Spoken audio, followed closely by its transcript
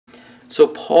So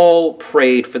Paul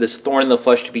prayed for this thorn in the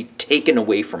flesh to be taken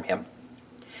away from him.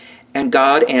 And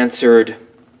God answered,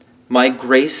 "My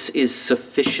grace is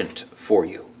sufficient for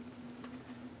you."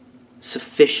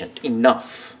 Sufficient,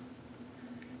 enough.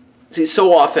 See,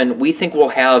 so often we think we'll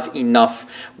have enough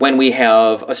when we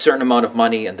have a certain amount of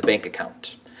money in the bank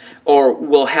account. Or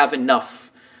we'll have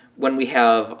enough when we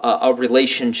have a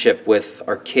relationship with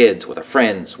our kids, with our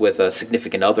friends, with a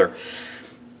significant other.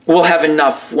 We'll have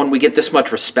enough when we get this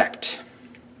much respect.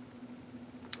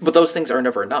 But those things are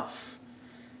never enough.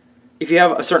 If you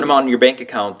have a certain amount in your bank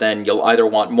account, then you'll either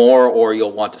want more, or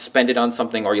you'll want to spend it on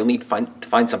something, or you'll need to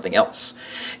find something else.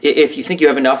 If you think you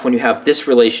have enough when you have this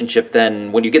relationship,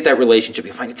 then when you get that relationship,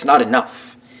 you find it's not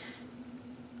enough.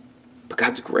 But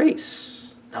God's grace,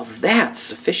 now that's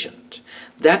sufficient.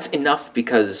 That's enough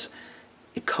because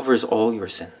it covers all your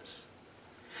sins.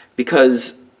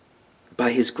 Because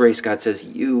by His grace, God says,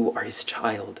 you are His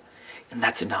child, and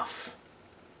that's enough.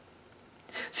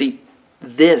 See,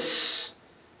 this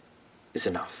is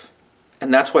enough.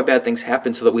 And that's why bad things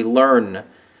happen, so that we learn,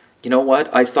 you know what?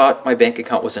 I thought my bank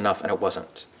account was enough, and it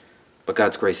wasn't. But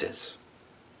God's grace is.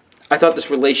 I thought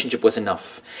this relationship was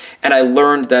enough, and I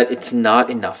learned that it's not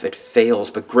enough. It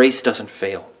fails, but grace doesn't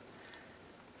fail.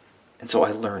 And so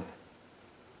I learn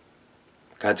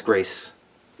God's grace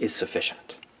is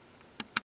sufficient.